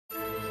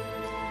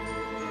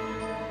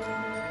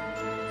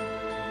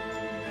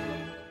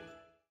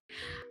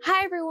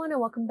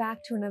welcome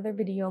back to another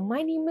video.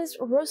 My name is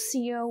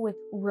Rocio with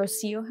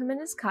Rocio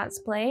Jimenez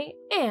Cosplay,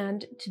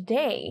 and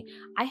today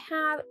I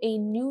have a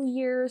New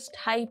Year's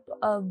type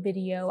of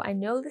video. I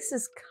know this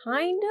is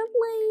kind of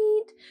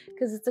late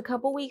because it's a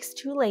couple weeks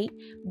too late,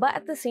 but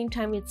at the same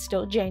time it's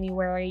still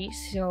January,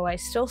 so I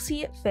still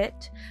see it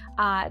fit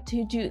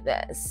to do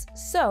this.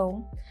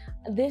 So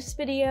this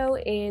video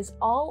is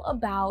all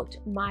about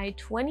my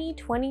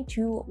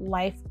 2022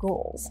 life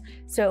goals.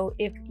 So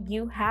if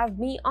you have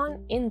me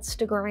on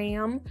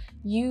Instagram,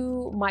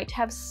 you might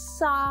have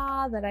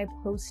saw that I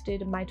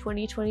posted my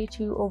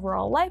 2022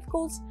 overall life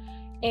goals,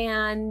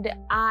 and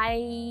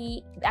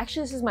this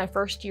is my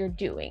first year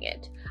doing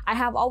it. I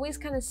have always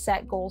kind of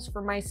set goals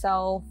for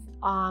myself,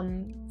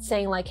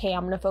 saying like, hey,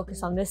 I'm gonna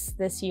focus on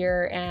this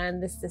year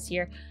and this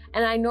year,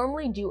 and I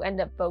normally do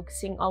end up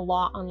focusing a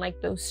lot on like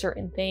those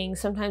certain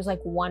things. Sometimes like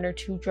one or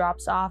two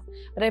drops off,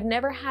 but I've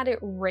never had it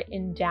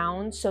written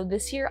down. So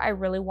this year I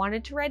really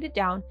wanted to write it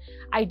down.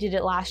 I did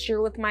it last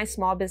year with my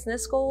small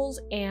business goals,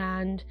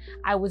 and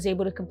I was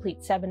able to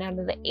complete 7 out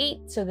of the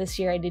 8. So this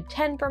year I did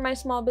 10 for my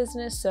small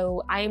business,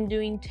 so I am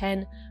doing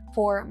 10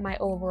 for my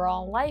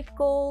overall life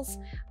goals.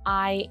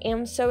 I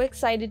am so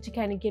excited to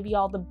kind of give you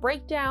all the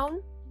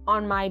breakdown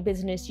on my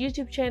business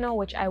YouTube channel,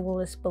 which I will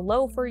list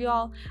below for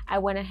y'all. I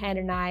went ahead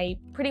and I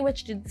pretty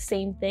much did the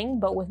same thing,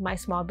 but with my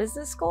small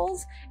business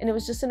goals, and it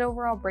was just an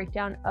overall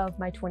breakdown of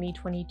my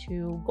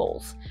 2022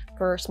 goals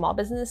for small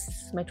business.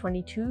 This is my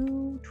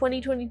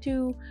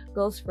 2022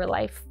 goals for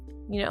life,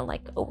 you know,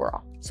 like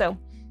overall. So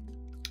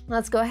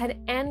let's go ahead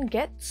and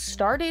get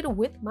started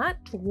with my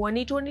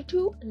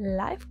 2022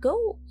 life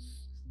goals.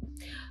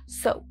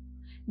 So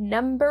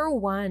number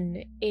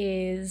 1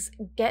 is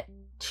get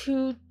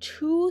to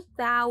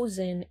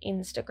 2,000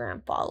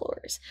 Instagram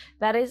followers.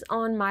 That is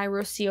on my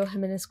Rocio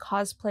Jimenez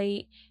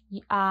Cosplay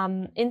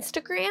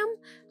Instagram.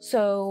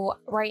 So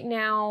right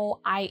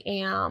now I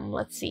am,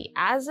 let's see,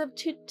 as of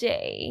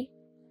today,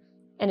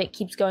 and it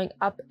keeps going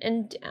up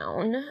and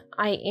down,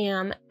 I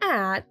am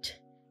at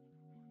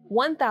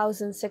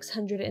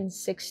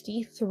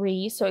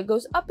 1,663. So it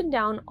goes up and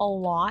down a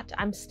lot.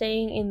 I'm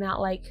staying in that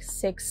like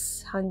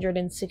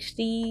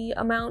 660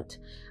 amount.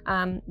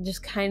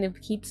 Just kind of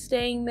keep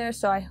staying there.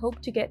 So I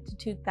hope to get to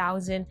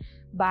 2,000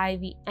 by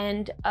the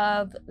end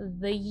of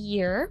the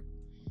year.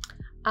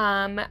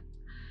 I'm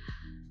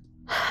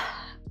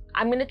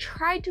gonna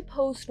try to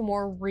post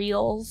more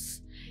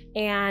reels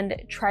and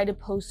try to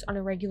post on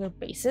a regular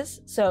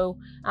basis. So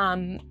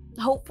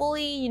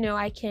hopefully, you know,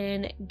 I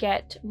can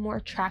get more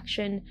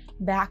traction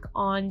back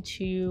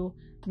onto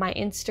my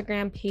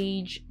Instagram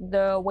page.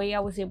 The way I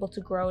was able to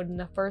grow it in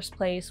the first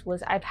place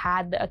was I've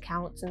had the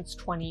account since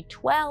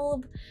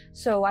 2012.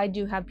 So I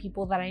do have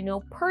people that I know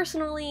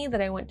personally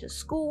that I went to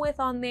school with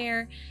on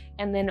there.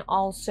 And then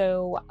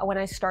also when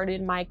I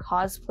started my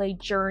cosplay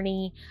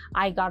journey,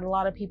 I got a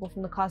lot of people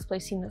from the cosplay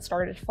scene that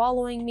started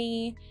following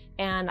me,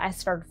 and I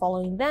started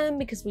following them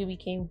because we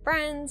became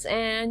friends.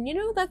 And you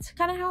know, that's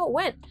kind of how it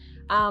went.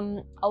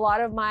 A lot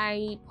of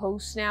my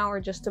posts now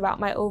are just about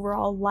my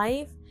overall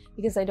life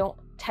because I don't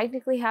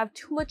technically have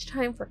too much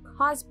time for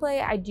cosplay.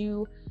 I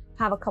do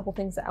have a couple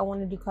things that I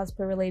want to do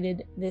cosplay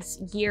related this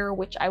year,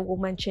 which I will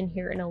mention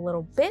here in a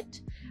little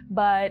bit.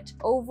 But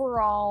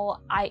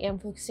overall, I am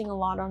focusing a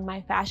lot on my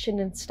fashion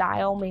and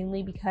style,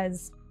 mainly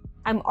because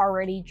I'm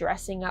already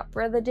dressing up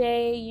for the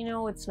day. You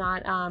know, it's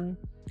not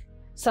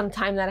some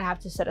time that I have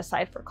to set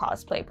aside for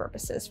cosplay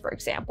purposes, for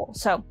example.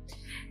 So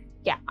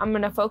yeah, I'm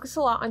gonna focus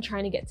a lot on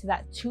trying to get to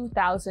that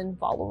 2,000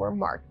 follower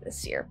mark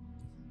this year.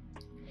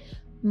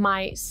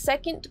 My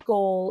second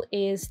goal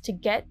is to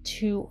get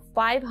to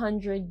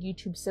 500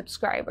 YouTube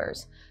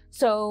subscribers.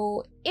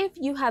 So if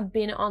you have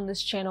been on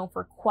this channel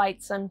for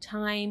quite some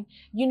time,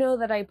 you know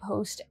that I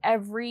post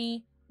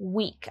every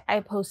week. I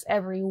post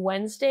every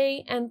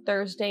Wednesday and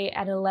Thursday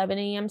at 11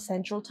 a.m.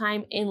 Central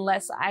Time,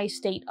 unless I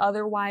state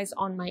otherwise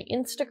on my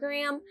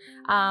Instagram,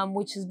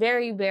 which is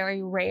very,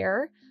 very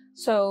rare.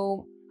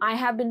 So I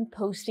have been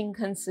posting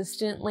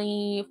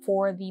consistently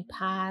for the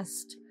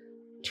past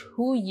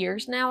 2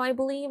 years now, I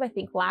believe. I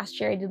think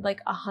last year I did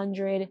like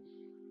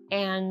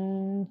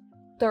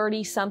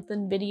 130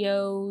 something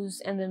videos,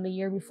 and then the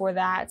year before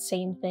that,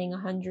 same thing,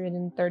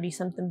 130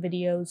 something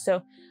videos.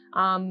 So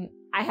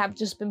I have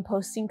just been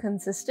posting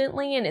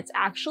consistently, and it's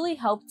actually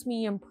helped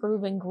me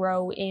improve and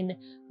grow in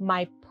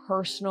my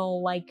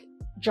personal like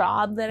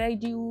job that I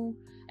do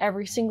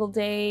every single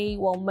day,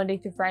 well, Monday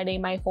through Friday,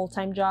 my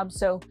full-time job.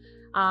 So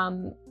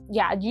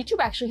yeah,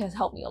 YouTube actually has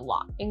helped me a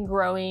lot in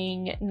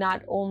growing,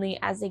 not only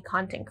as a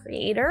content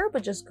creator,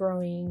 but just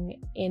growing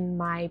in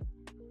my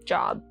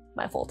job,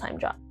 my full-time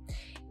job.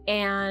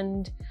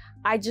 And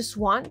I just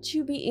want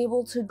to be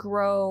able to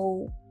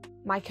grow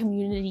my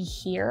community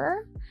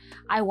here.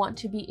 I want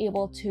to be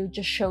able to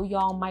just show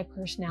y'all my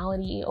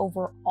personality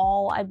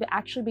overall. I've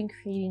actually been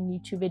creating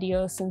YouTube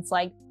videos since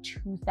like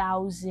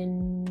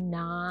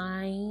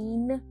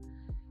 2009.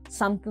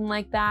 Something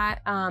like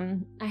that.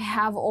 I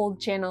have old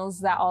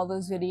channels that all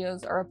those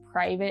videos are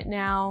private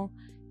now,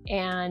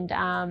 and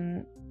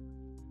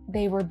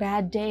they were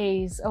bad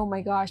days. Oh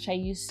my gosh, I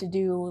used to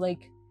do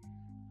like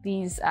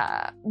these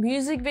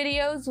music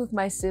videos with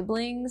my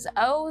siblings.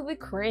 Oh, the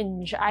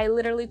cringe. I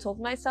literally told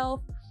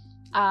myself,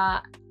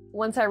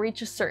 once I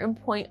reach a certain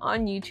point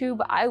on YouTube,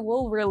 I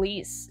will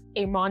release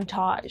a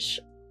montage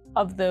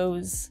of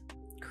those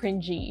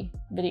cringy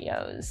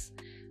videos.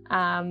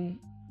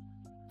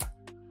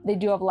 They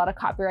do have a lot of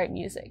copyright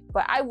music,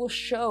 but I will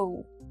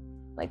show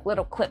like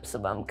little clips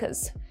of them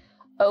because,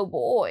 oh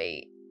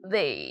boy,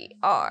 they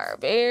are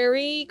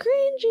very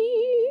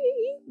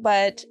cringy.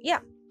 But yeah,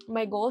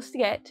 my goal is to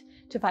get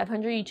to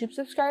 500 YouTube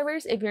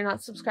subscribers. If you're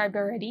not subscribed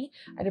already,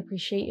 I'd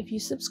appreciate if you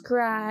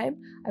subscribe.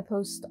 I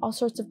post all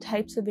sorts of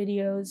types of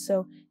videos,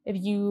 so if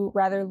you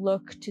rather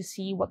look to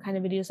see what kind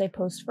of videos I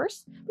post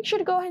first, make sure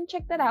to go ahead and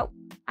check that out.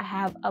 I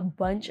have a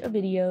bunch of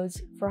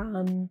videos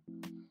from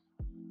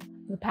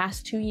the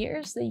past 2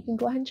 years that you can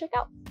go ahead and check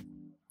out.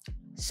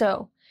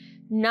 So,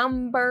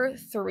 number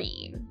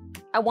 3,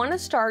 I want to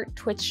start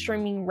Twitch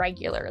streaming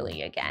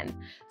regularly again.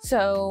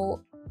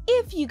 So,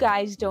 if you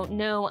guys don't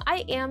know,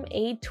 I am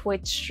a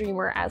Twitch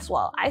streamer as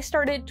well. I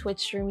started Twitch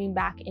streaming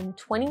back in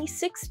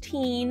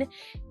 2016,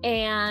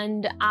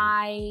 and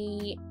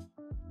I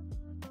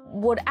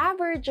would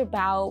average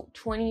about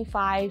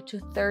 25 to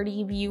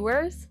 30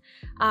 viewers.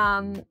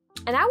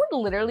 And I would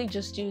literally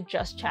just do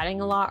just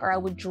chatting a lot, or I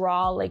would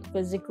draw like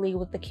physically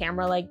with the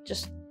camera, like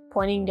just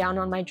pointing down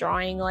on my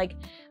drawing. Like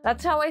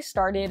that's how I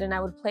started, and I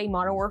would play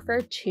Modern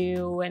Warfare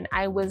 2, and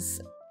I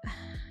was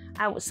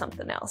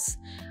something else.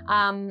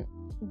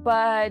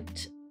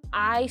 But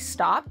I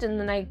stopped, and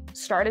then I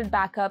started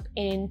back up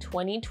in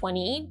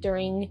 2020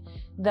 during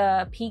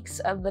the peaks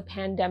of the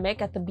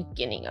pandemic, at the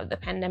beginning of the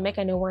pandemic.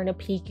 I know we're in a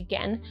peak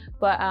again,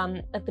 but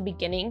at the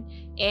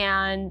beginning.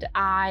 And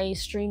I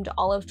streamed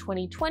all of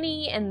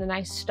 2020, and then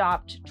I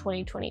stopped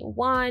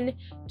 2021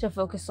 to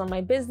focus on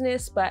my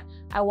business, but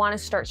I want to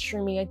start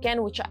streaming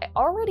again, which I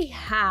already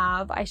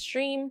have. I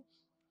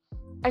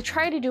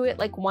try to do it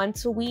like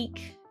once a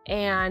week,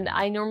 and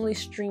I normally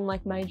stream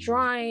like my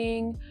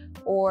drawing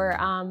or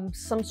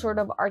some sort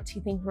of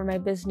artsy thing for my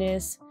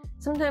business.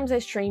 Sometimes I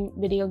stream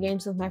video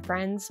games with my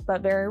friends,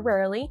 but very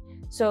rarely.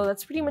 So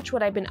that's pretty much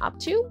what I've been up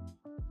to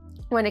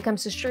when it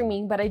comes to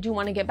streaming, but I do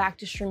want to get back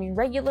to streaming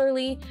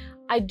regularly.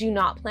 I do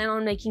not plan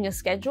on making a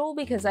schedule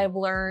because I've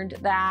learned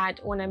that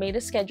when I made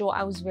a schedule,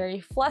 I was very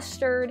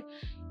flustered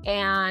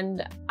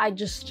and I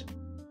just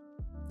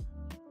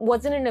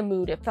wasn't in a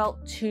mood. It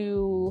felt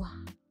too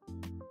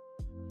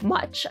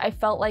much. I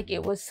felt like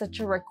it was such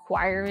a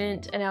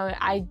requirement, and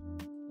I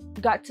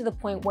got to the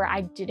point where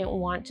I didn't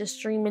want to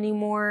stream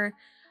anymore.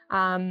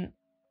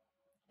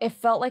 It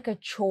felt like a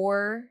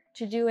chore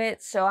to do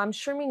it. So I'm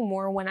streaming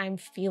more when I'm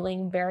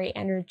feeling very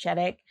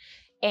energetic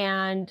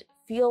and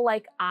feel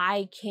like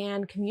I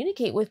can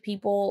communicate with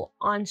people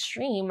on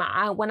stream.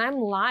 When I'm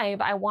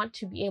live, I want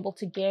to be able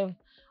to give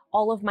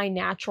all of my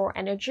natural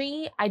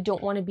energy. I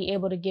don't want to be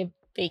able to give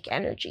fake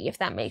energy, if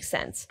that makes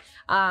sense.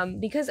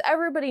 Because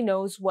everybody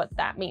knows what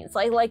that means.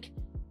 Like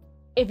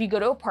if you go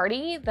to a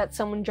party that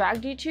someone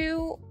dragged you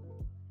to,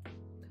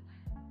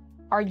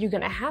 are you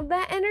gonna have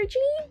that energy?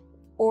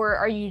 Or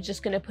are you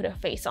just gonna put a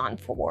face on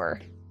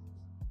for,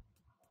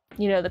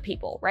 you know, the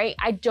people, right?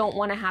 I don't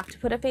wanna have to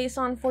put a face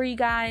on for you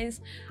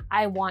guys.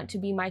 I want to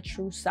be my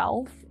true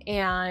self.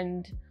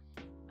 And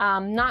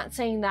not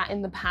saying that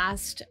in the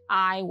past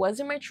I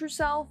wasn't my true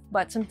self,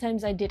 but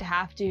sometimes I did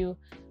have to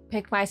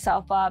pick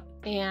myself up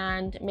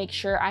and make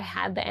sure I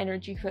had the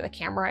energy for the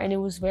camera, and it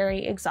was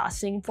very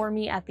exhausting for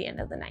me at the end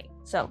of the night.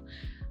 So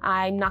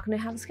I'm not gonna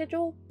have a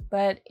schedule,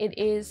 but it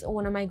is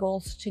one of my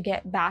goals to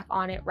get back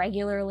on it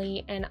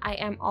regularly, and I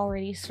am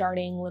already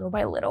starting little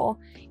by little,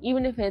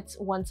 even if it's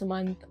once a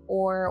month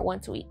or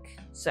once a week.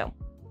 So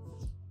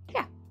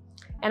yeah,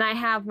 and I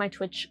have my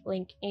Twitch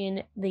link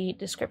in the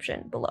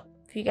description below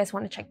if you guys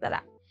want to check that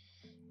out.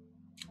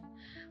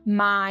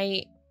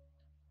 My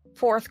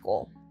 4th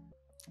goal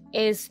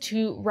is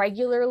to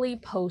regularly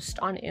post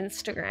on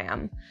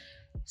Instagram.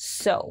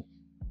 So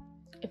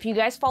if you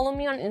guys follow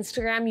me on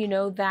Instagram, you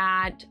know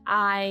that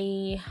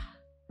I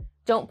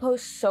don't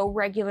post so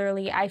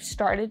regularly. I've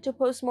started to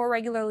post more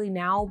regularly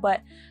now,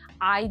 but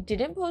I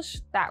didn't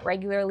post that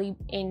regularly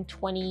in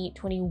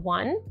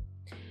 2021,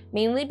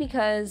 mainly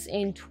because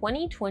in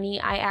 2020,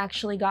 I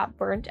actually got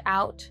burnt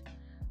out.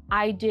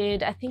 I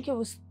did, I think it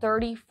was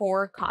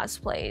 34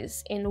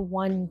 cosplays in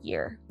 1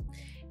 year.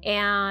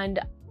 And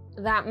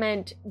that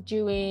meant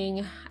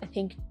doing, I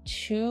think,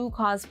 2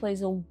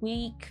 cosplays a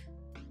week.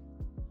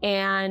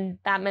 And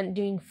that meant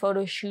doing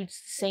photo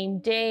shoots the same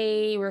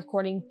day,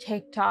 recording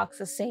TikToks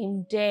the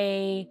same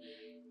day.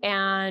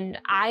 And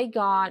I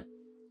got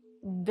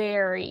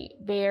very,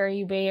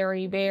 very,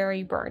 very,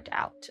 very burnt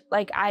out.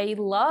 Like, I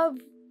love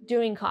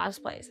doing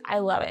cosplays. I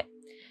love it.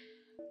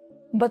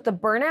 But the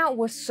burnout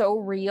was so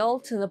real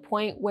to the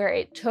point where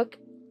it took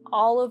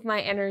all of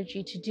my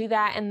energy to do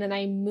that. And then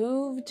I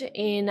moved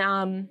in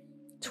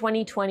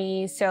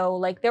 2020. So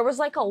like there was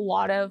like a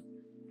lot of,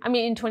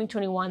 in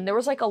 2021, there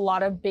was like a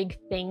lot of big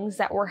things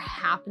that were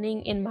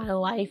happening in my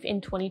life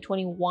in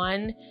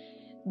 2021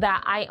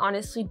 that I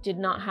honestly did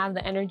not have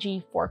the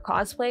energy for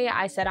cosplay.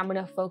 I said I'm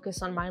gonna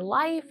focus on my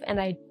life, and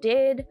I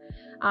did.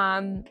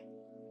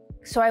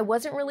 So I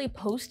wasn't really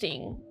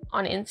posting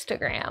on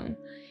Instagram,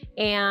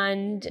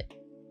 and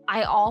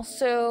I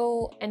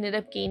also ended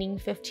up gaining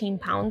 15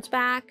 pounds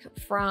back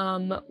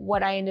from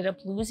what I ended up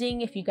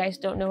losing. If you guys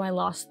don't know, I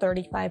lost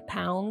 35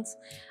 pounds.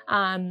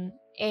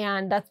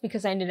 And that's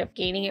because I ended up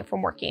gaining it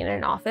from working in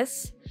an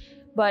office.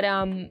 But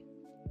I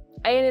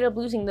ended up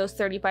losing those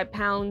 35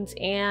 pounds,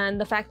 and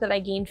the fact that I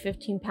gained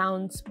 15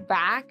 pounds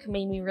back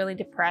made me really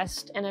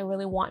depressed, and I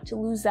really want to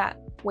lose that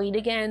weight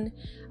again.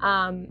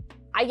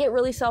 I get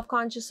really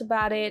self-conscious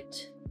about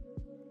it.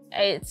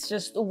 It's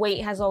just the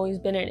weight has always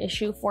been an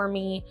issue for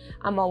me.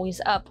 I'm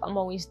always up, I'm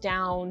always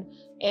down.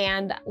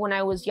 And when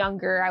I was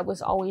younger, I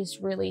was always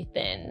really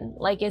thin.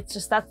 Like, it's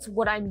just, that's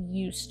what I'm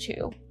used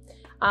to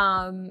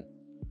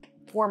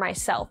for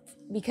myself.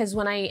 Because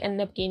when I end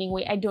up gaining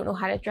weight, I don't know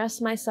how to dress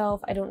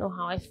myself. I don't know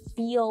how I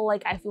feel.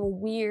 Like, I feel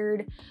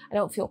weird. I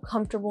don't feel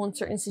comfortable in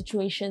certain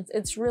situations.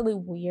 It's really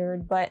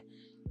weird, but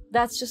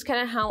that's just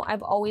kind of how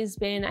I've always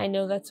been. I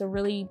know that's a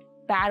really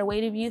bad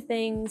way to view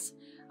things.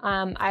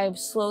 I've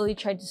slowly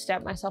tried to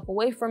step myself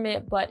away from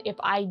it, but if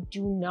I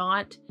do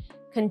not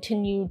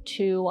continue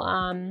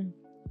to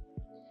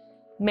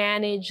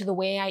manage the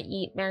way I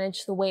eat,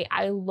 manage the way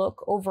I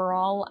look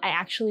overall, I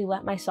actually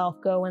let myself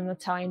go, and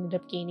that's how I ended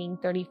up gaining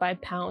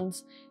 35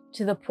 pounds,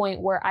 to the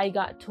point where I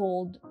got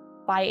told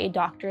by a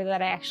doctor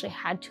that I actually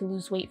had to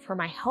lose weight for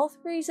my health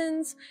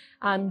reasons.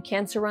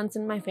 Cancer runs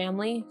in my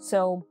family,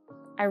 so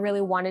I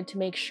really wanted to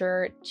make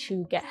sure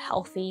to get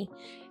healthy,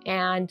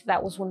 and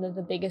that was one of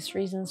the biggest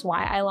reasons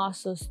why I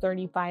lost those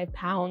 35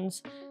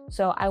 pounds.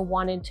 So I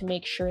wanted to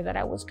make sure that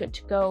I was good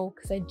to go,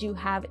 because I do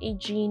have a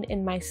gene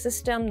in my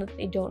system that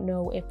they don't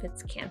know if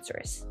it's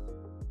cancerous.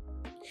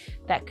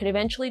 That could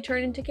eventually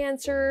turn into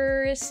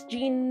cancerous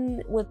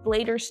gene with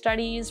later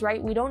studies,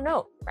 right? We don't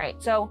know,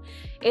 right? So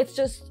it's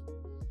just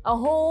a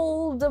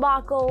whole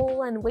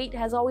debacle, and weight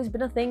has always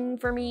been a thing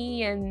for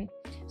me, and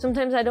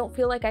sometimes I don't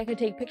feel like I could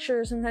take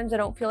pictures, sometimes I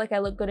don't feel like I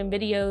look good in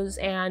videos,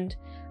 and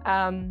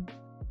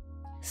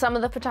some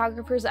of the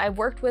photographers I've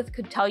worked with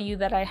could tell you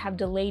that I have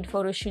delayed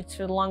photo shoots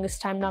for the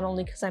longest time, not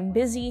only because I'm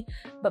busy,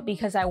 but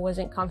because I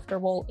wasn't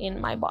comfortable in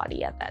my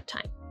body at that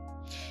time.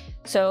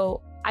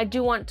 So I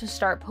do want to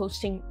start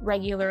posting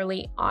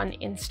regularly on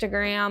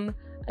Instagram.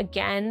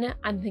 Again,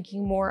 I'm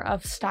thinking more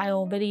of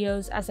style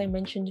videos, as I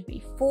mentioned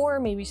before,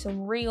 maybe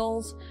some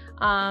reels,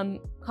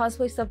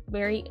 cosplay stuff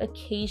very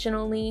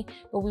occasionally,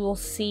 but we will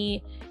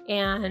see.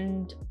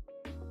 And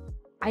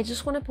I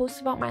just want to post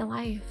about my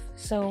life,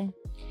 so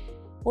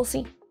we'll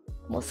see.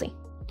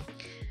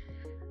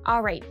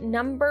 All right,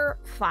 number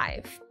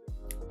 5.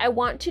 I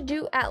want to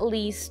do at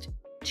least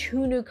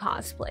 2 new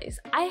cosplays.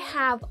 I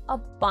have a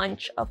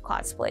bunch of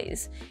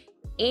cosplays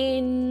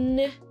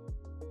in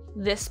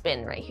this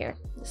bin right here,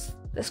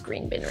 this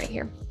green bin right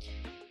here.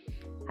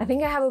 I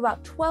think I have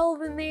about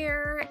 12 in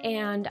there,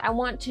 and I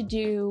want to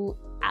do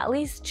at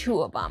least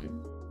 2 of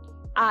them.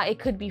 It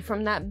could be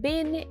from that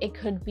bin, it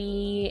could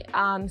be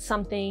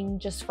something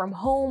just from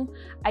home.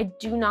 I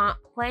do not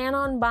plan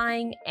on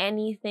buying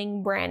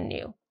anything brand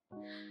new.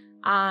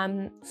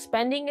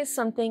 Spending is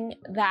something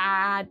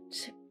that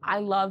I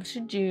love to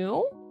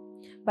do,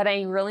 but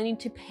I really need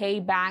to pay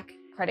back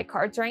credit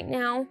cards right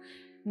now,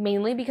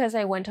 mainly because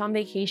I went on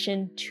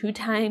vacation 2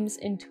 times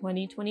in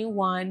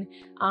 2021.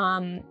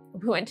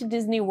 We went to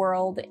Disney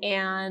World,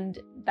 and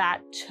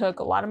that took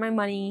a lot of my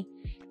money.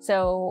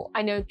 So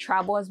I know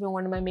travel has been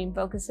one of my main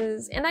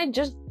focuses, and I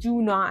just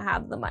do not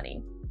have the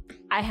money.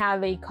 I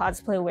have a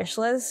cosplay wish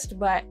list,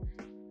 but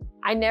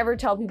I never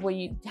tell people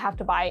you have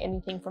to buy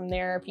anything from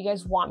there. If you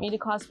guys want me to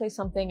cosplay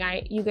something,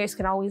 you guys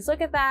can always look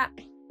at that.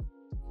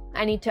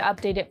 I need to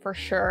update it for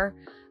sure.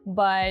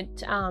 But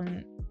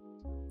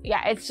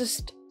yeah, it's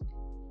just,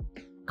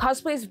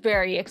 cosplay is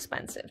very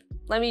expensive.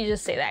 Let me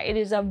just say that. It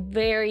is a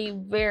very,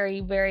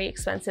 very, very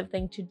expensive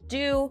thing to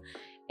do.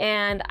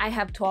 And I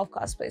have 12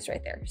 cosplays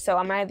right there. So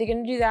I'm either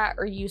gonna do that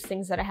or use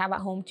things that I have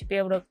at home to be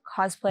able to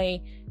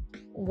cosplay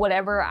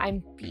whatever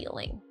I'm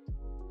feeling.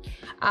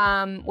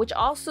 Which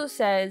also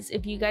says,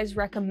 if you guys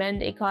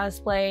recommend a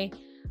cosplay,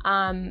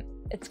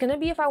 it's gonna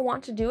be if I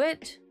want to do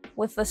it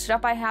with the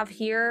stuff I have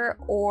here,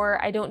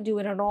 or I don't do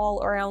it at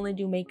all, or I only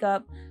do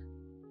makeup,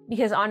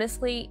 because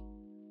honestly,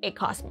 it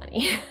costs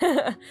money.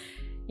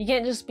 You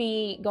can't just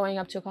be going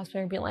up to a cosplayer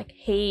and being like,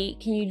 hey,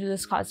 can you do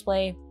this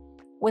cosplay,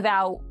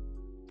 without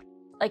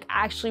like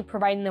actually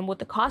providing them with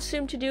the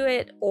costume to do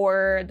it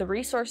or the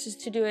resources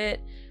to do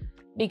it,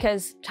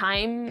 because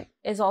time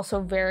is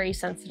also very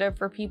sensitive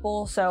for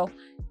people. So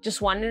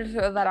just wanted to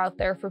throw that out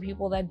there for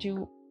people that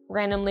do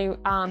randomly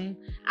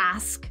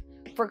ask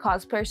for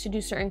cosplayers to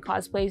do certain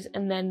cosplays,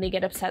 and then they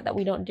get upset that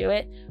we don't do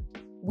it.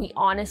 We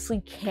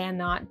honestly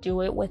cannot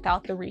do it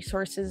without the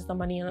resources, the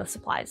money, and the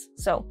supplies.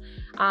 So,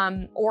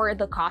 or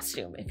the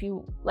costume, if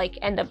you like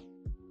end up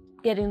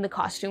getting the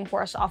costume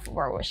for us off of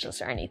our wish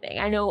list or anything.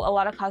 I know a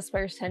lot of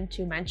cosplayers tend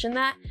to mention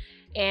that,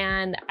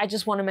 and I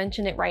just want to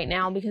mention it right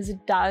now because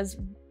it does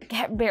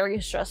get very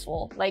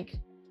stressful. Like,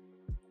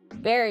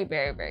 very,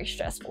 very, very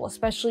stressful,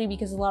 especially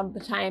because a lot of the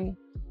time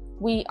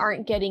we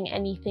aren't getting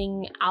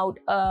anything out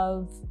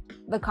of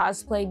the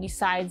cosplay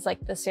besides like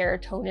the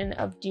serotonin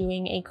of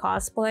doing a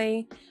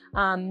cosplay,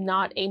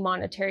 not a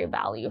monetary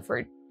value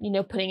for, you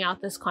know, putting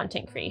out this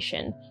content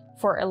creation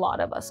for a lot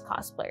of us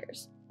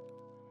cosplayers.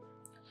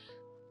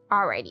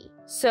 Alrighty,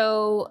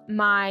 so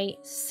my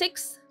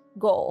 6th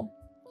goal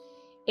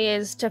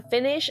is to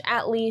finish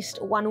at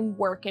least one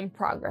work in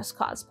progress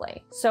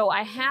cosplay. So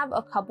I have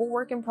a couple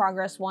work in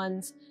progress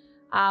ones.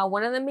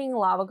 One of them being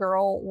Lava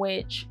Girl,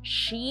 which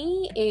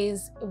she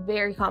is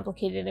very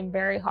complicated and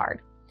very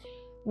hard.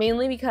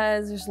 Mainly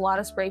because there's a lot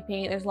of spray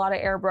paint, there's a lot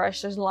of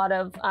airbrush, there's a lot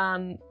of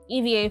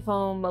EVA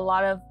foam,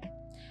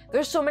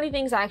 there's so many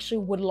things I actually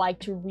would like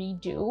to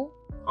redo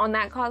on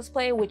that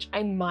cosplay, which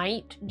I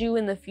might do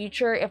in the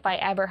future if I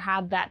ever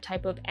have that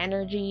type of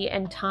energy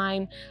and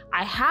time.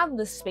 I have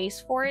the space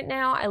for it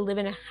now. I live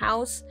in a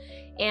house,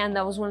 and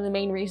that was one of the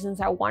main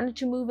reasons I wanted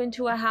to move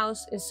into a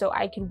house, is so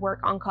I could work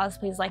on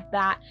cosplays like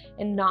that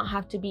and not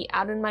have to be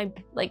out in my,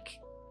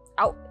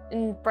 out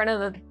in front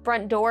of the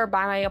front door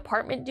by my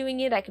apartment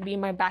doing it. I could be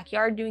in my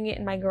backyard doing it,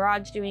 in my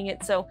garage doing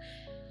it. So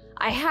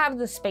I have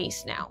the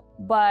space now,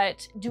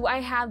 but do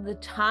I have the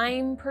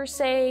time per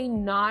se?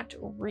 Not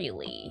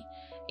really.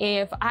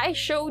 If I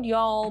showed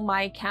y'all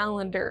my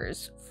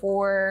calendars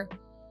for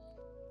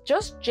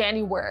just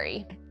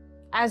January,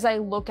 as I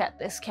look at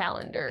this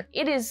calendar,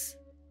 it is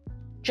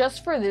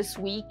just for this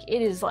week,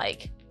 it is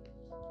like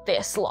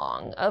this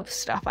long of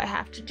stuff I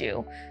have to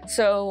do.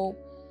 So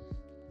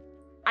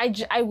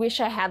I wish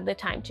I had the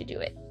time to do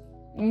it.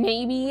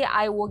 Maybe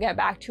I will get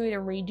back to it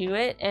and redo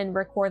it and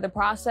record the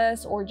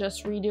process, or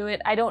just redo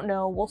it. I don't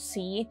know, we'll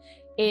see.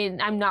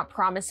 I'm not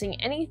promising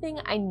anything.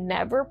 I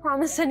never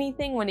promise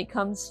anything when it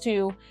comes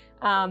to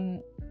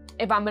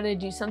if I'm gonna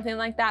do something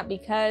like that,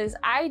 because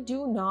I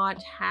do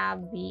not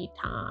have the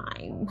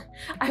time.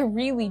 I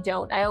really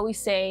don't. I always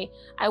say,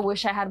 I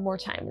wish I had more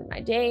time in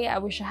my day. I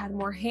wish I had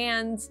more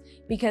hands,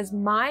 because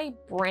my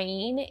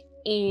brain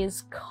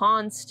is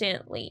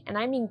constantly, and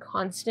I mean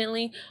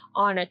constantly,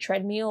 on a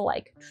treadmill,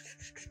 like,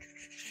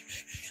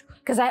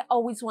 because I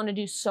always want to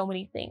do so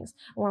many things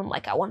where I'm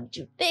like, I want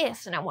to do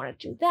this and I want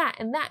to do that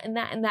and that and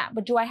that and that.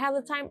 But do I have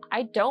the time?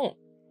 I don't.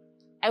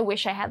 I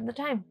wish I had the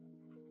time.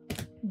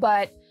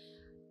 But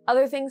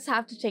other things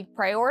have to take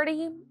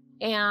priority,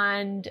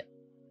 and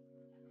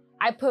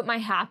I put my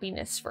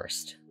happiness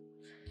first.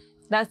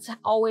 That's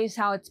always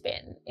how it's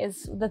been,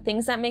 is the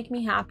things that make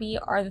me happy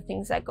are the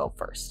things that go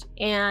first.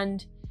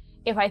 And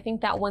if I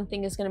think that one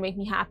thing is going to make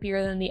me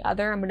happier than the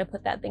other, I'm going to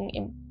put that thing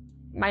in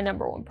my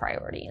 #1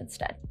 priority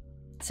instead.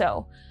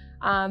 So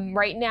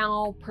right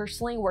now,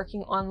 personally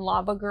working on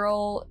Lava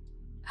Girl,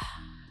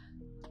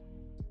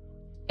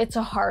 it's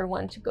a hard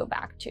one to go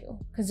back to,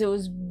 because it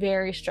was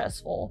very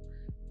stressful,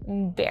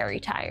 very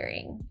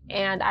tiring,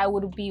 and I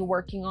would be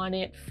working on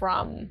it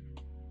from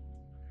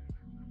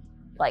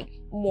like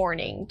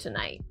morning to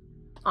night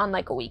on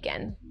like a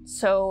weekend.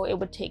 So it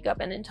would take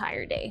up an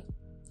entire day.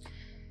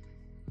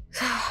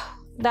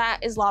 That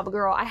is Lava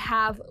Girl. I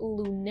have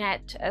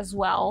Lunette as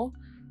well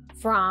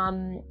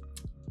from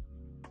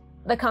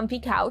the Comfy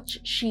Couch.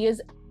 She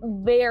is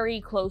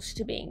very close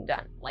to being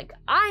done. Like,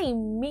 I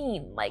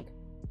mean, like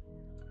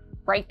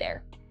right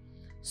there.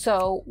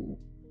 So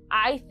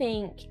I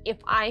think if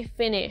I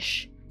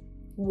finish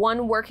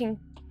one work in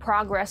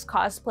progress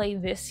cosplay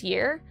this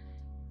year,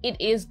 it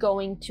is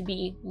going to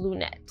be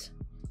Lunette.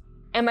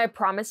 Am I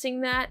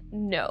promising that?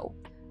 No.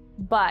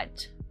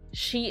 But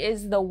she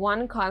is the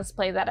one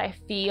cosplay that I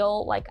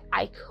feel like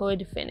I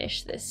could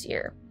finish this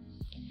year.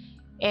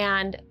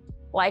 And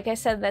like I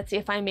said, that's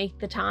if I make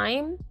the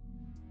time.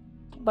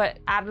 But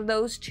out of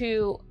those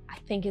two, I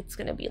think it's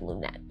gonna be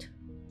Lunette.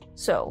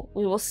 So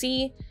we will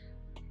see.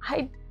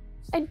 I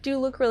do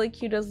look really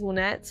cute as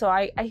Lunette, so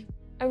I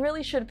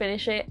really should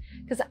finish it,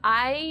 because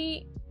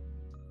I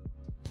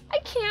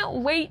can't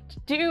wait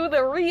to do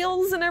the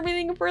reels and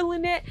everything for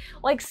Lunette.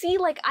 Like, see,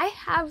 like, I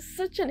have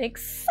such an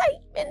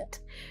excitement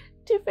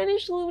to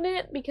finish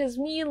Lunette, because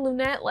me and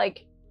Lunette,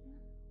 like,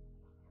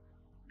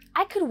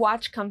 I could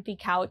watch Comfy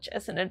Couch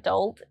as an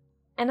adult,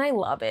 and I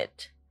love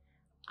it.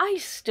 I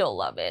still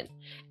love it.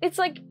 It's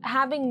like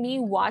having me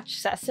watch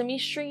Sesame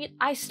Street.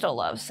 I still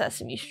love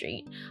Sesame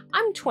Street.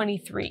 I'm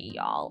 23,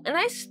 y'all, and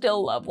I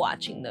still love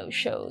watching those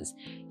shows.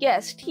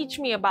 Yes, teach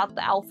me about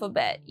the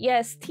alphabet.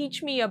 Yes,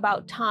 teach me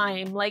about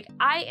time. Like,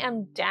 I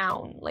am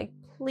down. Like,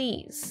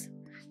 please,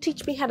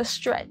 teach me how to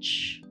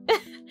stretch.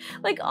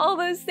 Like, all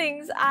those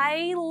things.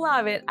 I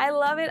love it. I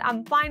love it.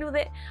 I'm fine with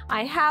it.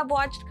 I have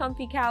watched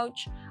Comfy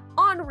Couch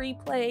on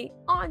replay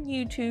on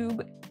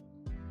YouTube.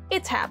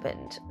 It's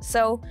happened.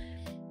 So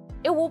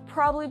it will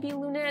probably be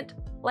Lunette.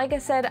 Like I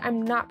said,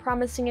 I'm not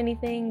promising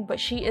anything, but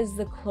she is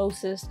the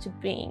closest to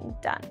being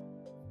done.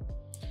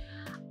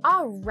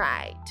 All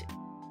right,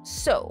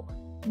 so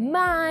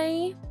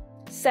my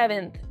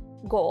 7th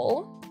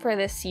goal for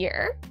this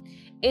year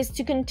is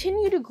to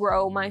continue to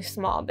grow my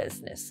small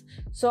business.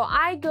 So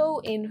I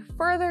go in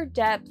further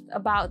depth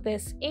about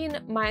this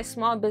in my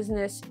small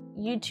business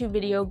YouTube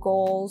video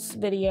goals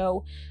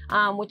video,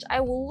 which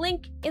I will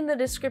link in the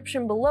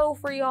description below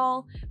for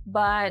y'all.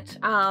 But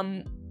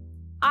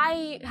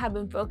I have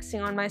been focusing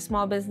on my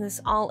small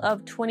business all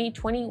of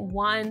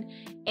 2021,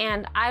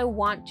 and I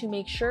want to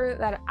make sure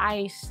that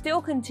I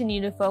still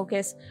continue to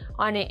focus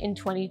on it in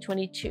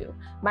 2022.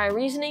 My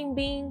reasoning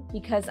being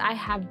because I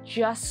have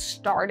just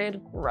started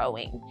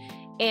growing,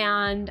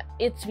 and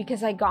it's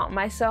because I got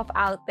myself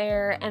out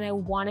there and I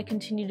want to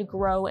continue to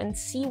grow and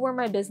see where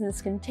my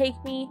business can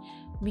take me,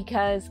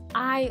 because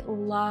I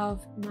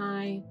love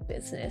my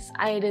business.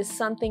 It is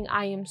something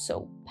I am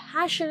so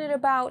passionate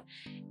about.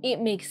 It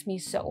makes me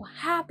so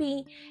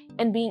happy,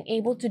 and being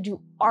able to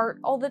do art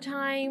all the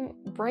time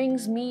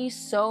brings me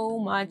so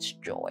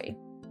much joy.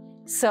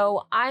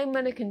 So I'm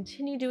gonna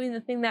continue doing the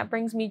thing that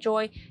brings me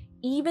joy,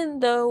 even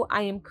though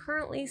I am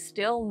currently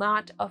still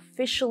not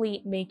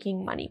officially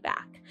making money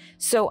back.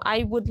 So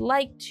I would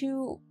like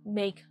to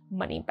make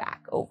money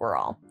back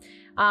overall.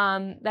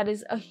 That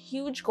is a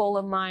huge goal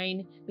of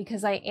mine,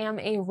 because I am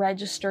a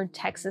registered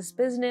Texas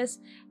business,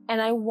 and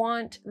I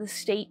want the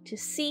state to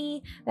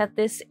see that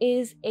this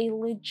is a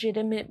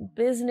legitimate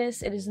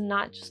business. It is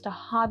not just a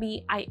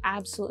hobby. I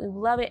absolutely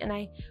love it, and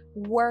I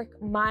work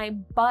my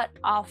butt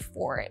off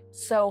for it.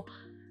 So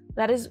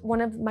that is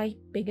one of my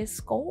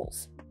biggest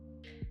goals.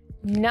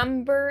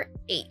 Number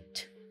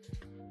 8.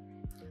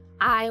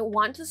 I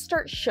want to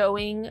start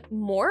showing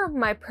more of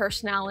my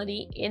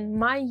personality in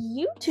my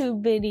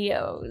YouTube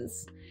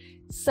videos.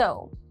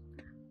 So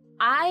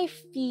I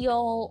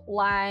feel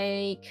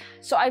like,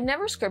 so I've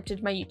never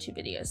scripted my YouTube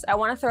videos. I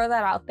want to throw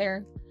that out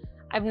there.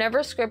 I've never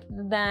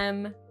scripted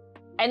them.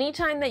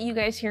 Anytime that you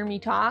guys hear me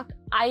talk,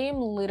 I am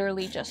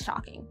literally just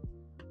talking.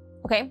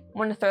 Okay, I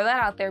want to throw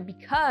that out there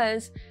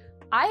because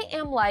I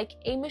am like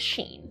a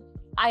machine.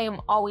 I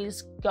am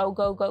always go,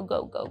 go, go,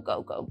 go, go,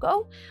 go, go,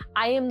 go.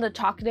 I am the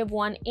talkative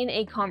one in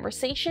a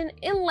conversation,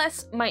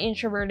 unless my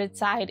introverted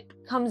side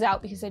comes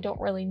out because I don't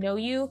really know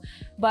you.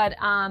 But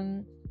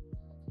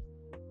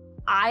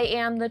I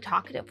am the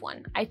talkative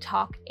one. I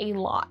talk a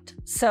lot.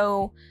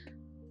 So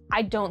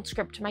I don't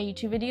script my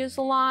YouTube videos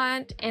a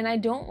lot, and I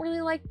don't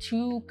really like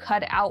to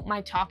cut out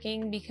my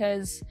talking,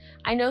 because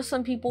I know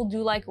some people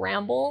do like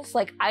rambles.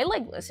 Like, I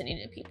like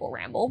listening to people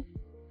ramble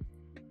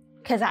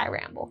because I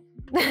ramble.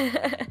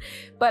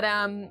 But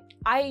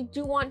I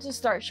do want to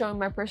start showing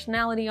my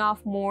personality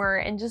off more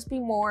and just be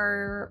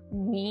more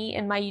me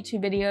in my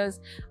YouTube videos.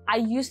 I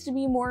used to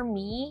be more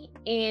me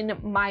in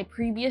my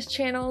previous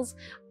channels.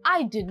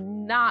 I did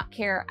not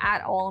care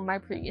at all in my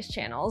previous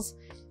channels,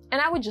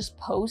 and I would just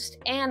post,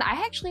 and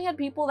I actually had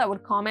people that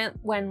would comment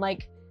when,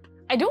 like,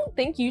 I don't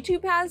think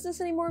YouTube has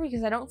this anymore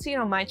because I don't see it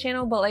on my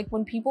channel, but like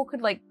when people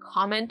could like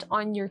comment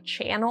on your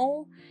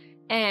channel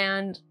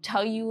and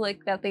tell you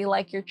like that they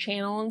like your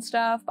channel and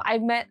stuff.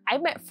 I've met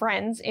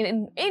friends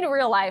in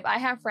real life. I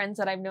have friends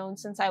that I've known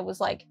since I was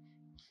like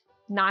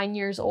 9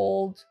 years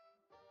old,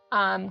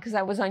 because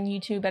I was on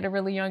YouTube at a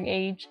really young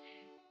age,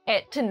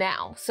 to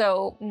now.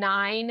 So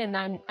 9, and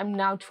I'm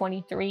now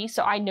 23.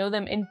 So I know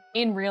them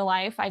in real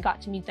life. I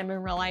got to meet them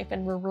in real life,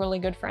 and we're really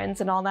good friends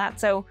and all that.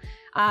 So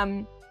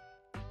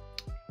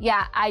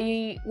yeah,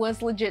 I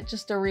was legit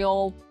just a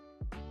real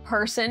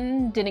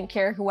person, didn't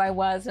care who I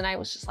was, and I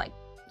was just like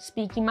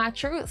speaking my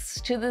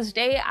truths. To this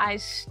day, I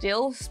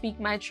still speak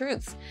my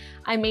truths.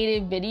 I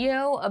made a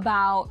video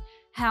about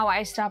how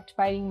I stopped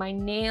biting my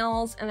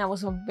nails, and that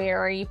was a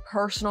very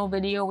personal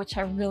video, which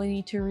I really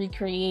need to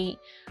recreate.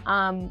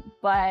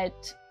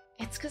 But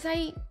it's because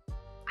I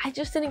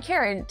just didn't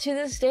care. And to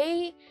this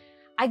day,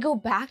 I go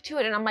back to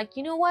it and I'm like,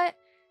 you know what?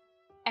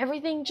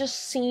 Everything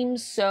just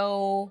seems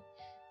so,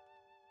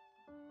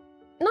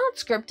 not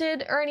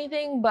scripted or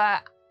anything,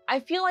 but I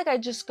feel like I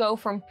just go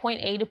from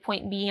point A to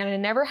point B, and I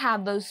never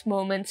have those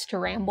moments to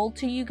ramble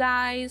to you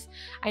guys.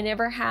 I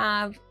never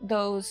have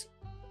those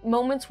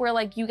moments where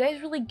like you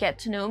guys really get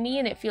to know me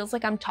and it feels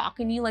like I'm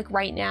talking to you like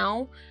right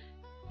now,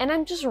 and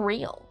I'm just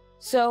real.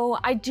 So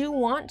I do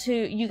want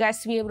you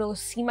guys to be able to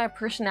see my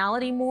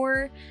personality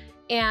more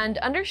and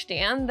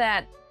understand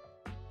that,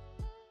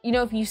 you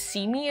know, if you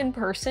see me in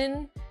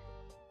person,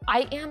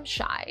 I am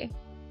shy.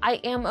 I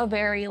am a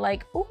very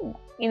like, ooh,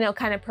 you know,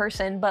 kind of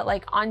person, but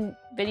like on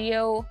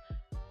video,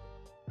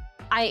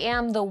 I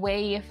am the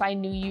way if I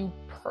knew you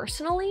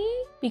personally,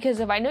 because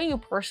if I know you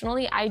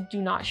personally, I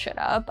do not shut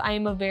up. I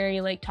am a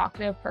very like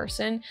talkative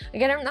person.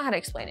 Again, I don't know how to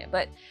explain it,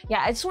 but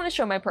yeah, I just want to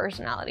show my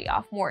personality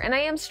off more. And I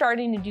am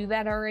starting to do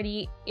that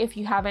already. If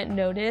you haven't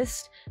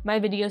noticed, my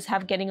videos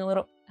have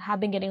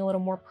been getting a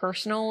little more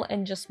personal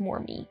and just more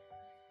me.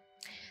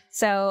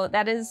 So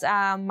that is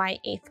my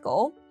 8th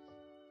goal.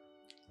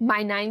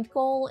 My 9th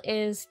goal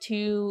is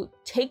to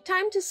take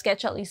time to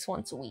sketch at least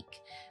once a week.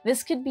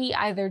 This could be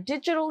either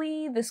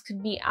digitally, this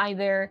could be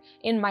either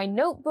in my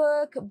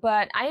notebook,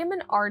 but I am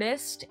an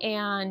artist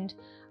and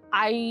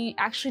I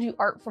actually do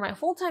art for my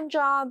full-time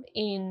job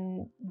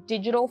in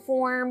digital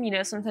form. You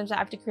know, sometimes I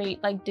have to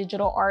create like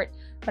digital art,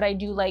 but I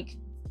do like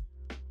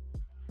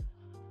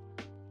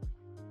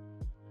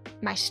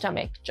my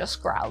stomach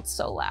just growled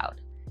so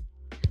loud.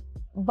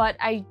 But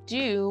I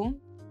do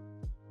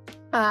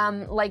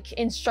like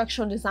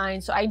instructional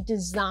design, so I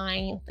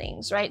design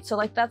things, right? So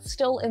like that's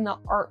still in the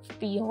art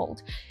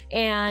field,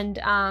 and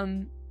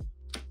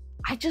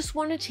I just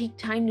want to take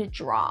time to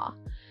draw.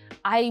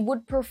 I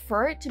would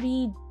prefer it to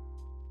be,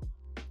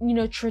 you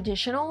know,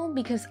 traditional,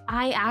 because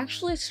I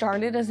actually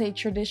started as a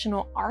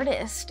traditional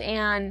artist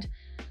and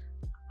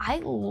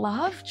I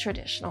love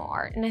traditional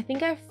art, and I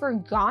think I've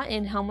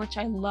forgotten how much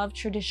I love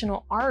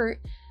traditional art,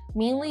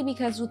 mainly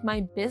because with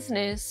my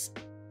business,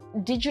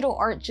 digital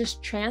art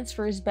just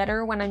transfers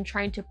better when I'm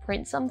trying to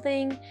print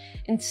something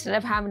instead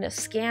of having to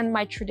scan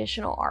my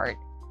traditional art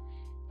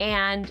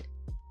and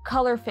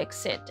color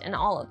fix it and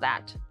all of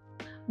that.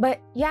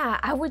 But yeah,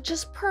 I would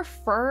just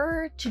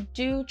prefer to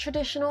do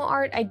traditional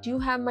art. I do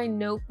have my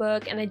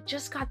notebook, and I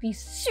just got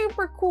these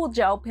super cool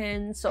gel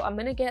pens, so I'm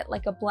gonna get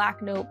like a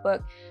black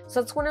notebook.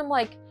 So that's one of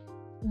like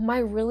my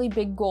really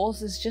big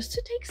goals, is just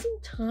to take some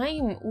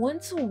time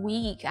once a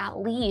week at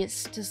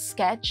least to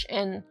sketch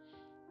and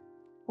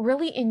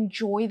really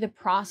enjoy the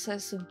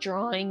process of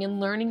drawing and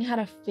learning how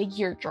to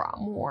figure draw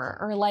more,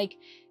 or like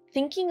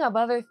thinking of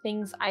other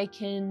things I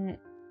can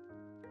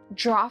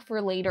draw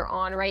for later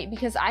on, right?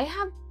 Because I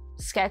have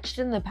sketched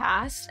in the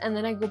past, and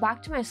then I go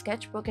back to my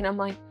sketchbook and I'm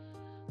like,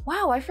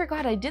 wow, I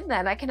forgot I did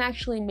that. I can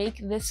actually make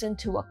this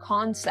into a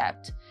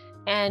concept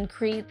and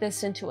create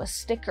this into a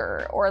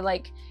sticker, or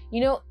like,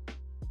 you know,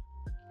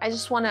 I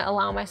just want to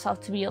allow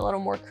myself to be a little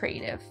more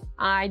creative.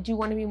 I do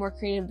want to be more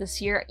creative this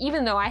year,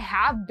 even though I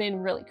have been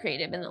really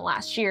creative in the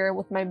last year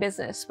with my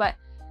business, but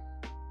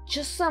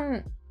just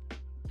some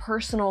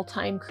personal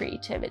time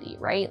creativity,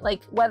 right?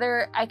 Like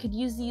whether I could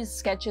use these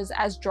sketches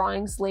as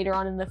drawings later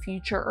on in the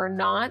future or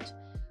not,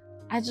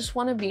 I just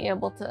want to be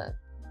able to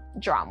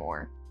draw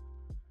more.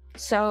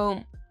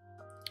 So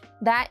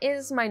that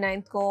is my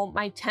 9th goal.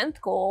 My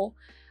 10th goal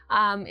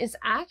is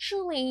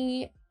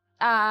actually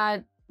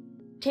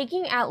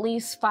taking at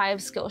least 5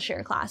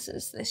 Skillshare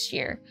classes this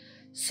year.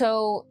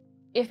 So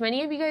if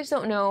many of you guys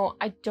don't know,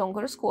 I don't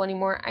go to school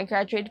anymore. I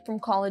graduated from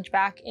college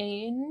back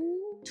in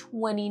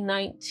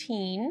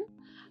 2019.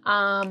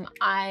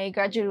 I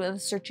graduated with a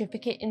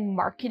certificate in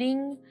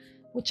marketing,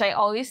 which I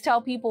always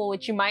tell people,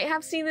 which you might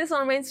have seen this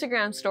on my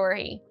Instagram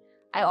story.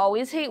 I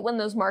always hate when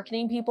those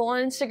marketing people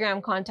on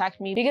Instagram contact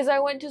me because I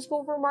went to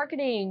school for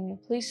marketing.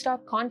 Please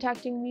stop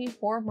contacting me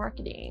for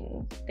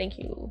marketing. Thank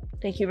you.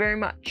 Thank you very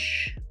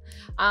much.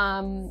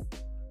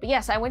 But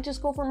yes, I went to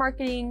school for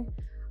marketing.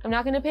 I'm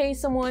not going to pay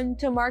someone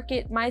to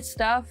market my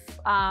stuff.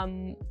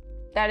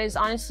 That is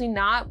honestly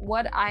not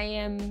what I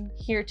am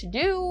here to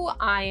do.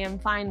 I am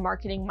fine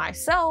marketing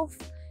myself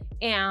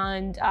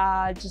and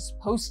just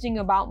posting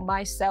about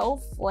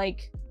myself.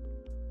 Like,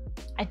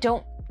 I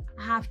don't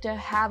have to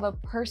have a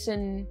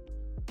person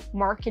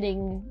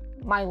marketing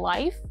my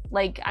life.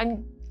 Like,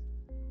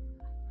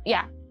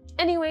 yeah.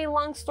 Anyway,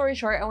 long story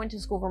short, I went to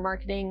school for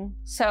marketing,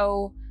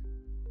 so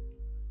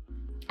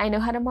I know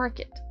how to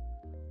market.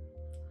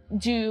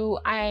 Do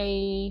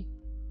I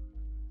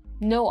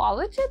know all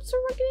the tips for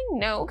marketing?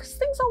 No, because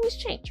things always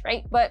change,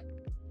 right? But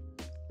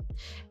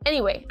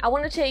anyway, I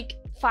want to take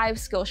 5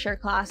 Skillshare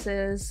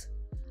classes.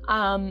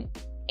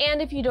 And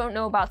if you don't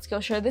know about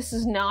Skillshare, this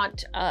is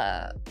not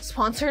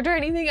sponsored or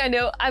anything. I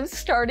know I'm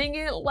starting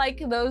it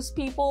like those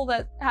people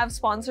that have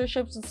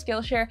sponsorships with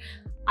Skillshare.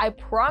 I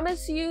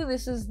promise you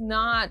this is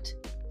not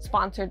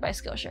sponsored by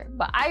Skillshare,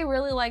 but I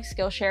really like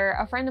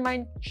Skillshare. A friend of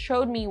mine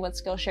showed me what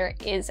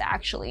Skillshare is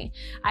actually.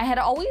 I had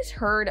always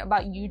heard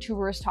about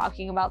YouTubers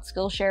talking about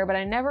Skillshare, but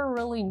I never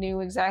really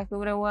knew exactly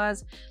what it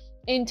was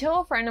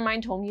until a friend of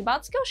mine told me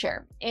about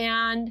Skillshare.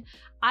 And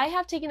I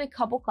have taken a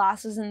couple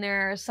classes in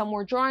there. Some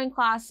were drawing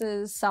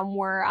classes, some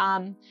were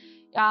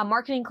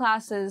marketing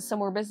classes, some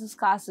were business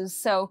classes.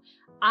 So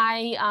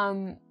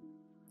I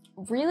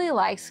really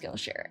like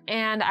Skillshare,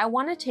 and I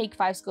want to take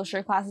 5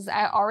 Skillshare classes.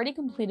 I already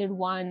completed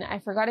one. I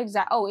forgot it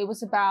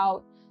was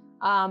about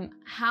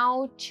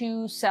how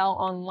to sell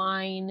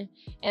online,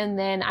 and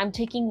then I'm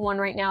taking one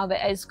right now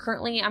that is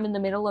currently, I'm in the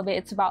middle of it.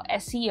 It's about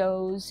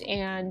SEOs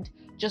and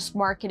just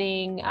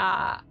marketing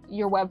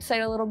your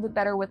website a little bit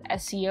better with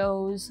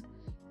SEOs.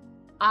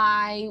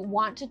 I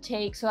want to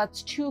take, so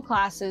that's 2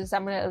 classes.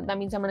 That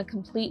means I'm gonna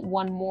complete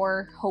one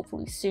more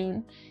hopefully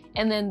soon,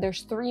 and then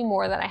there's 3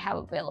 more that I have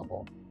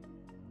available.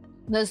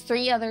 Those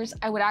 3 others,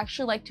 I would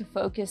actually like to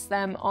focus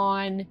them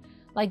on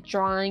like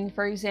drawing,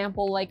 for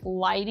example, like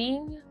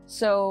lighting.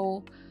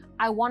 So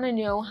I want to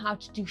know how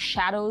to do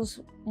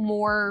shadows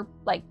more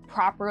like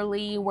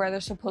properly, where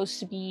they're supposed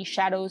to be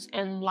shadows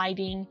and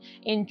lighting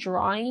in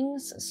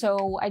drawings.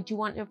 So I do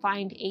want to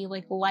find a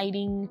like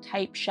lighting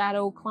type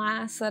shadow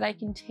class that I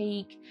can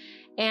take,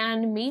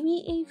 and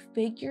maybe a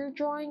figure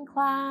drawing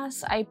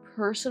class. I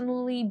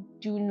personally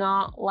do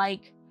not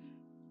like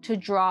to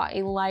draw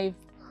a live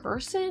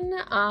person.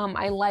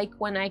 I like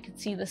when I could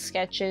see the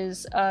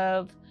sketches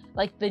of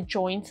like the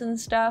joints and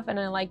stuff, and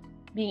I like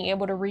being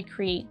able to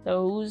recreate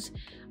those.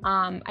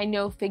 I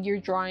know figure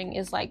drawing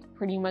is like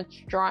pretty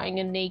much drawing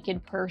a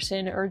naked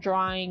person or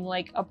drawing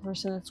like a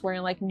person that's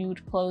wearing like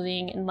nude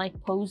clothing and like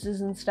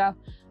poses and stuff.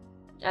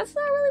 That's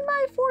not really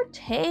my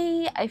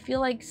forte. I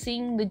feel like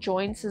seeing the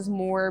joints is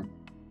more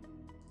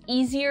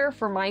easier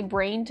for my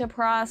brain to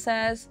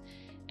process.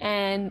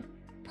 And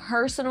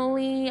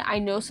personally, I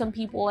know some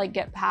people like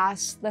get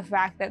past the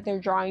fact that they're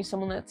drawing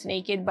someone that's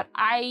naked, but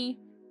I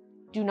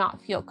do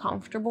not feel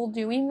comfortable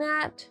doing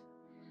that.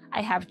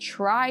 I have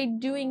tried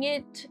doing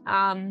it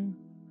on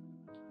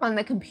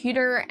the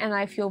computer and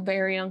I feel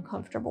very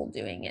uncomfortable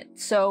doing it.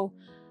 So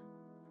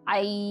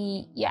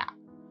I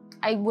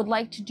would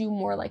like to do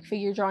more like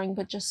figure drawing,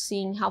 but just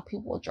seeing how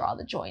people draw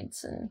the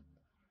joints and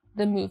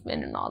the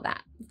movement and all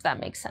that, if that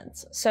makes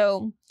sense.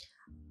 So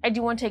I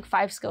do want to take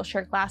 5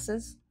 Skillshare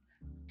classes.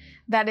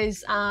 That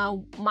is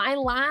my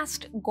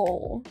last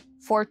goal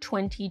for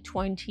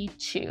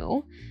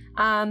 2022.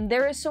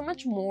 There is so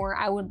much more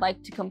I would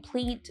like to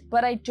complete,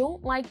 but I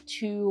don't like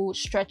to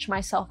stretch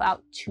myself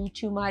out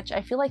too much.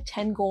 I feel like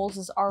 10 goals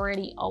is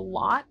already a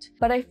lot,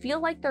 but I feel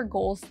like they're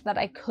goals that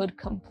I could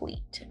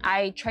complete.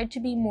 I tried to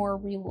be more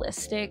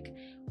realistic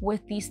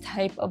with these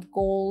type of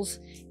goals,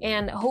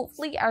 and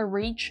hopefully I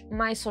reach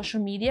my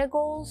social media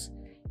goals.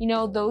 You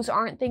know, those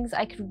aren't things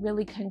I could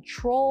really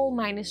control.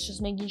 Mine is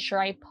just making sure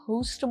I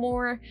post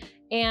more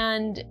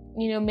and,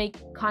 you know, make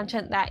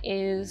content that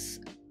is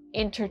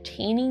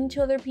entertaining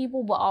to other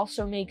people, but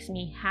also makes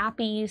me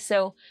happy.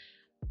 So,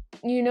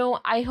 you know,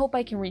 I hope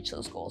I can reach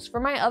those goals. For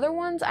my other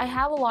ones, I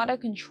have a lot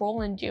of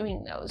control in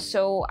doing those.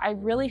 So I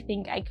really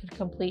think I could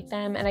complete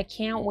them. And I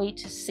can't wait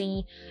to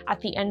see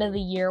at the end of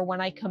the year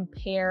when I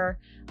compare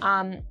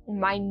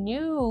my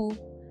new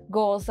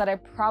goals that I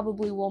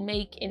probably will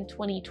make in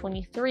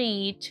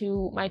 2023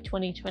 to my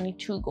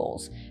 2022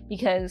 goals,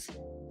 because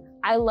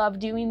I love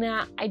doing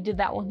that. I did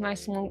that with my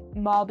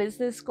small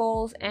business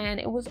goals and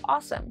it was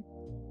awesome.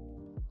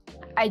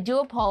 I do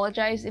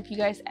apologize if you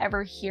guys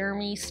ever hear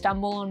me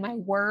stumble on my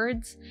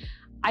words.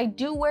 I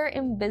do wear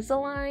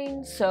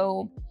Invisalign,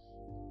 so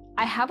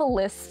I have a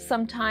list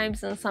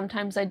sometimes and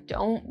sometimes I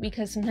don't,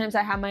 because sometimes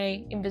I have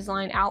my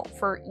Invisalign out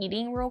for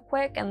eating real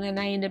quick and then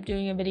I end up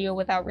doing a video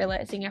without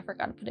realizing I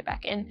forgot to put it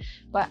back in.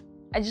 But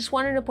I just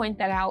wanted to point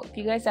that out. If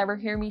you guys ever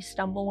hear me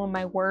stumble on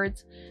my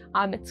words,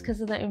 it's because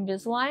of the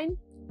Invisalign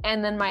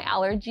and then my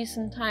allergies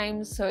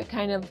sometimes, so it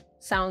kind of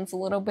sounds a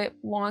little bit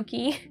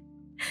wonky.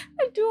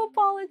 I do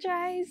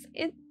apologize.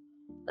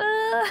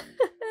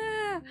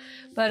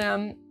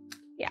 But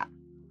yeah.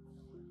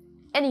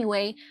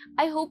 Anyway,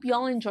 I hope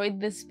y'all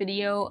enjoyed this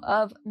video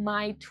of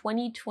my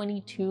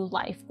 2022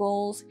 life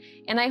goals,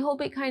 and I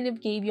hope it kind of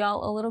gave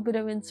y'all a little bit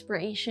of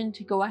inspiration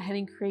to go ahead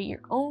and create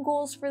your own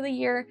goals for the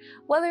year,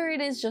 whether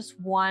it is just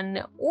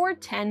 1 or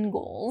 10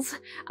 goals.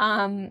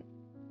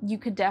 You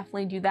could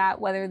definitely do that,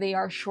 whether they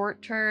are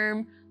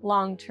short-term,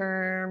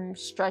 long-term,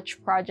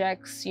 stretch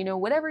projects, you know,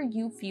 whatever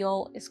you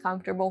feel is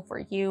comfortable for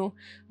you.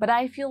 But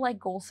I feel like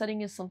goal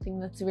setting is something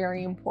that's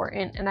very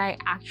important and I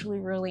actually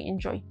really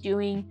enjoy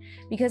doing,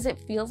 because it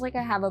feels like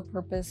I have a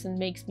purpose and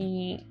makes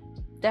me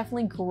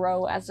definitely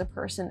grow as a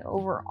person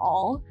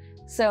overall.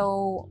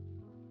 So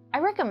I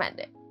recommend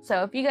it.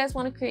 So if you guys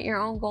want to create your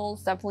own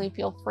goals, definitely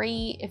feel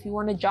free. If you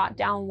want to jot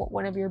down what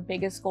one of your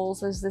biggest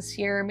goals is this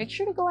year, make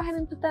sure to go ahead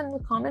and put that in the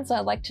comments.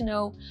 I'd like to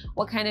know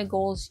what kind of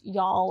goals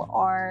y'all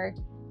are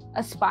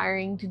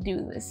aspiring to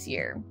do this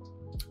year.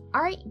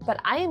 All right, but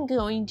I am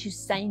going to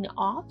sign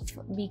off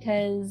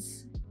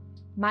because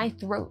my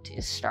throat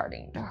is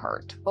starting to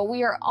hurt. But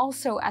we are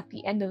also at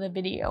the end of the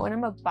video and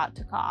I'm about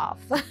to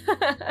cough.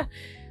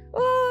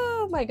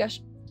 Oh my gosh,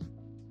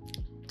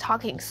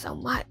 talking so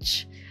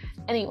much.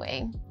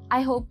 Anyway,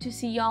 I hope to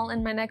see y'all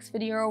in my next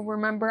video.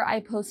 Remember, I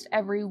post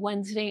every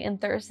Wednesday and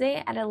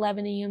Thursday at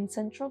 11 a.m.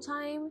 Central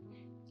Time,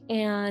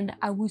 and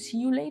I will see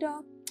you later.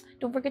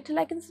 Don't forget to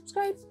like and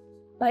subscribe.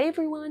 Bye,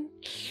 everyone.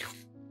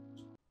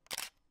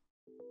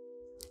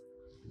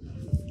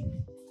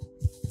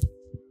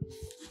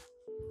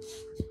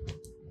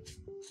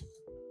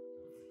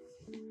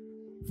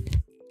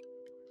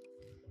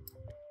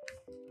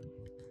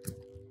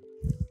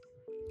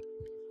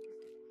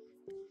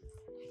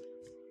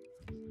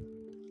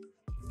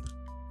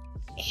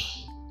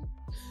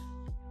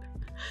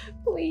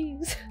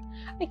 Please,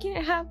 I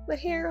can't have the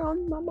hair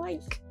on my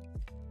mic.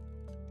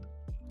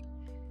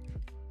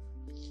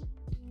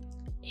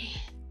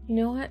 You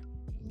know what?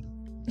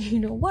 You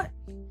know what?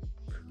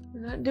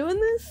 We're not doing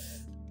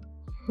this.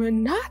 We're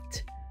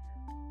not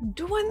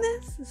doing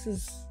this. This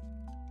is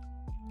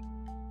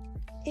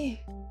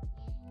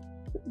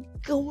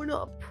going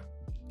up.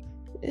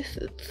 This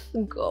is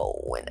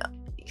going up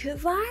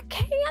because I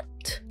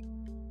can't.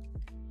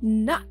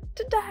 Not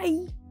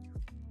today.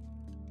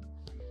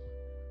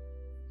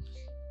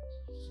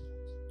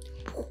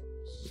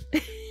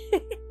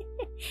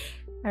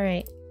 All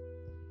right.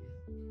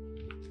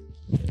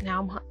 Now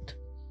I'm hot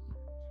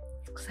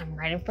because I'm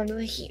right in front of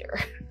the heater.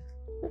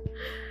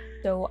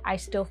 So I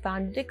still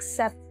found it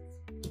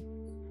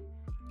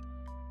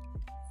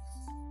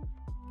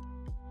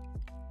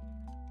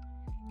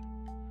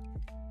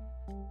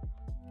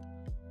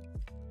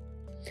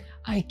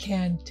I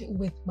can't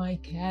with my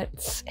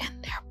cats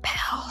and their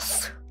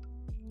pals.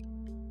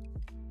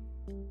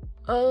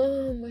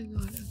 Oh my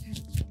god,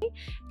 okay.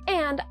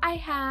 And I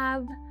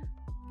have,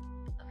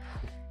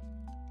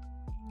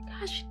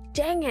 gosh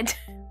dang it.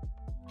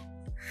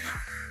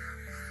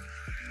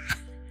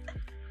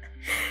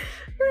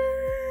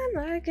 Oh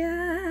my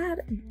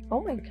god.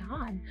 Oh my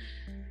god.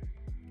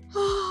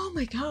 Oh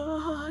my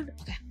god.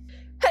 Okay.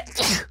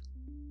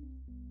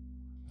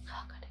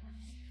 Oh god.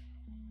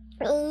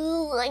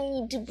 Oh, I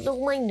need to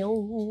blow my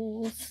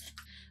nose.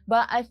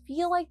 But I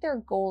feel like they're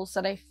goals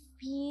that I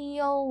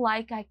feel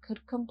like I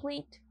could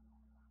complete.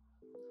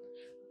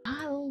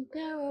 I don't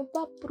care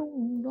about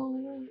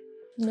Bruno.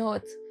 No,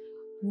 it's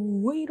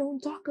we don't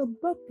talk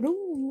about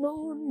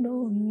Bruno.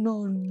 No,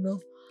 no, no.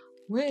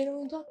 We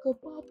don't talk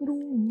about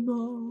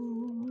Bruno.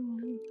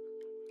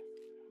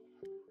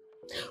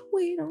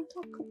 We don't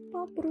talk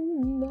about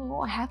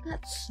Bruno. I have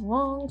that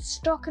song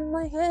stuck in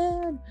my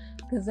head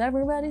because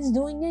everybody's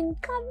doing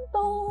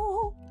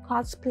Encanto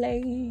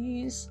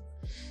cosplays.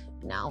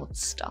 Now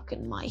it's stuck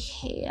in my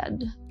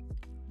head.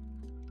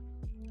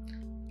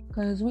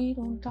 Cause we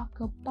don't talk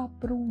about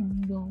Bruno,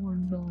 no,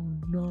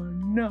 no,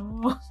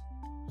 no.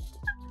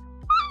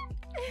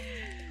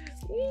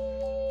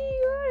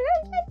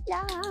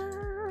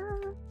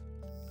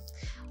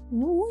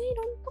 We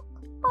don't talk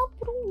about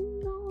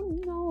Bruno,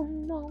 no,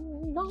 no,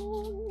 no.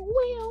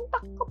 We don't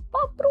talk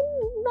about